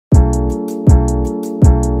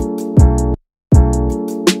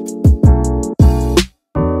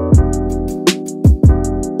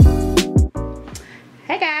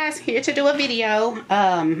here to do a video.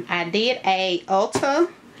 I did a Ulta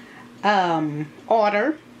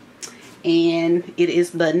order, and it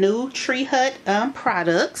is the new Tree Hut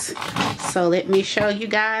products. So let me show you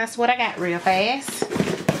guys what I got real fast.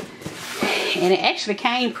 And it actually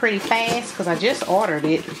came pretty fast because I just ordered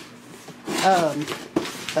it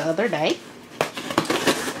the other day.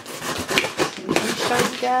 Let me show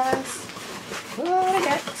you guys what I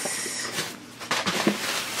got.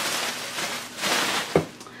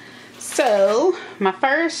 So my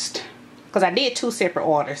first, because I did 2 separate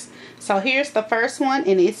orders. So here's the first one,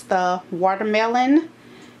 and it's the watermelon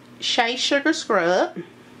shea sugar scrub.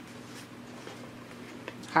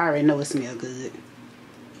 I already know it smells good.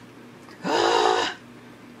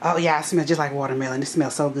 Oh yeah, it smells just like watermelon. It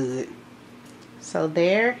smells so good. So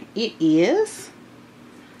there it is.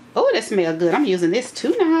 Oh, that smells good. I'm using this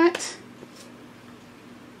tonight.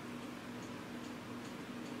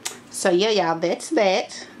 So yeah, y'all, that's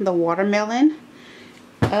that. The watermelon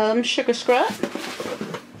sugar scrub.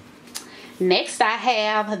 Next, I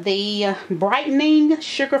have the brightening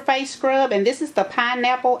sugar face scrub, and this is the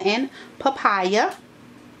pineapple and papaya.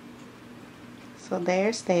 So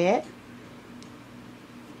there's that.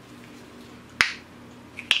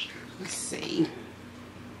 Let's see.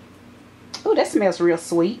 Oh, that smells real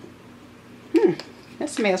sweet. That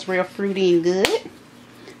smells real fruity and good.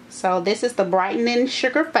 So this is the brightening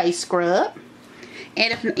sugar face scrub.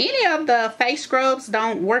 And if any of the face scrubs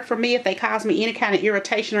don't work for me, if they cause me any kind of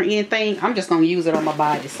irritation or anything, I'm just going to use it on my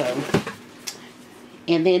body. So,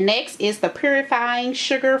 and then next is the purifying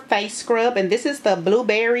sugar face scrub, and this is the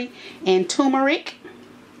blueberry and turmeric.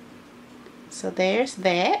 So there's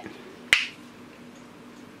that.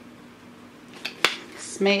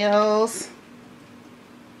 Smells.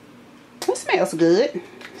 It smells good.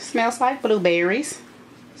 It smells like blueberries.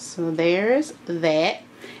 So there's that.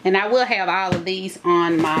 And I will have all of these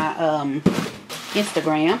on my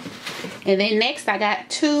Instagram. And then next I got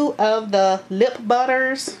 2 of the lip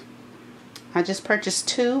butters. I just purchased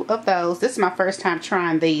 2 of those. This is my first time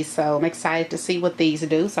trying these, so I'm excited to see what these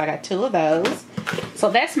do. So I got 2 of those. So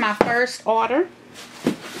that's my first order.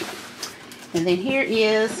 And then here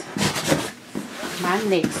is my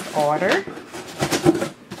next order.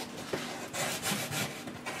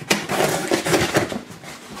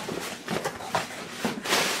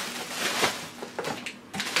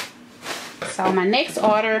 So my next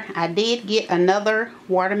order, I did get another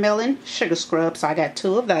watermelon sugar scrub, so I got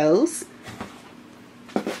 2 of those.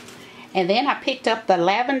 And then I picked up the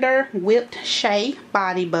lavender whipped shea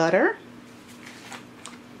body butter.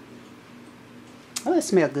 Oh, it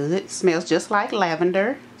smells good. It smells just like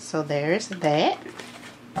lavender. So there's that.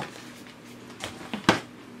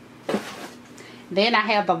 Then I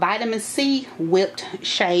have the vitamin C whipped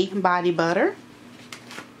shea body butter.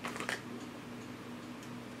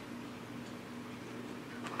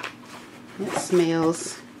 It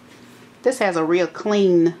smells, this has a real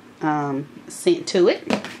clean scent to it.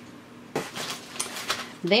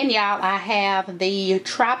 Then y'all, I have the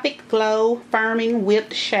Tropic Glow Firming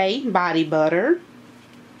Whipped Shea Body Butter.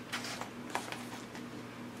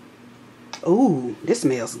 Ooh, this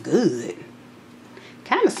smells good.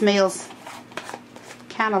 Kind of smells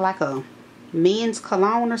kind of like a men's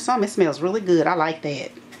cologne or something. It smells really good. I like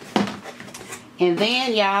that. And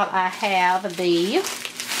then y'all, I have the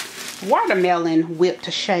watermelon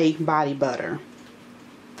whipped shea body butter.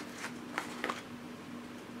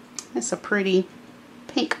 It's a pretty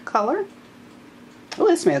pink color. Oh,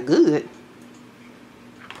 it smells good.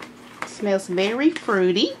 It smells very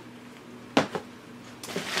fruity.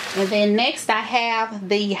 And then next I have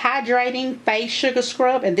the hydrating face sugar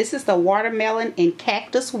scrub, and this is the watermelon and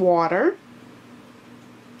cactus water.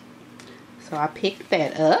 So I picked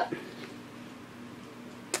that up.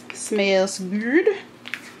 Smells good.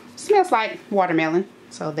 Smells like watermelon.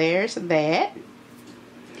 So there's that.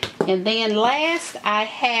 And then last I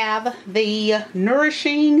have the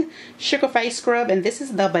nourishing sugar face scrub, and this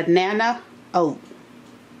is the banana oat.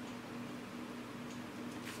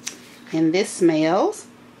 And this smells,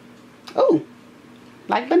 oh,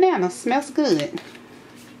 like banana. Smells good.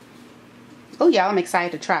 Oh y'all, I'm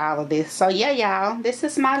excited to try all of this. So yeah y'all, this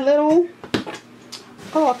is my little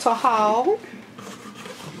Ulta haul.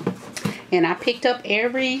 And I picked up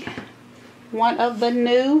every one of the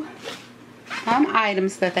new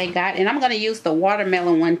items that they got. And I'm going to use the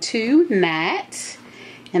watermelon one tonight.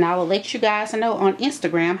 And I will let you guys know on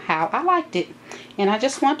Instagram how I liked it. And I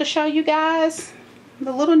just want to show you guys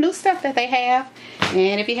the little new stuff that they have.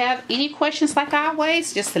 And if you have any questions, like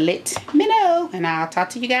always, just let me know. And I'll talk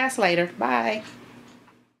to you guys later. Bye.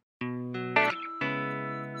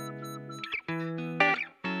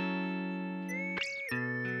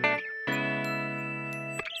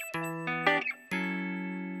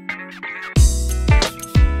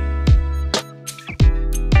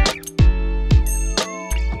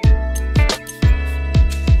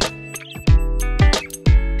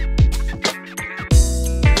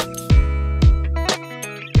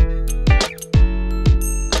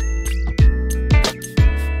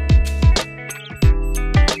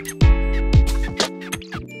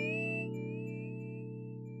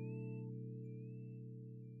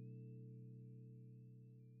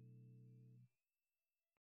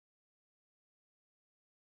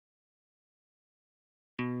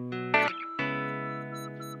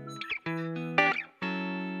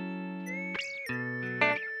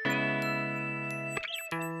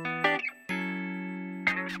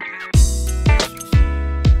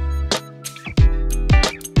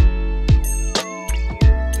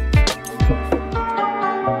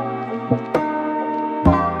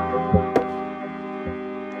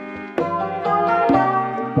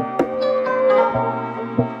 Bye.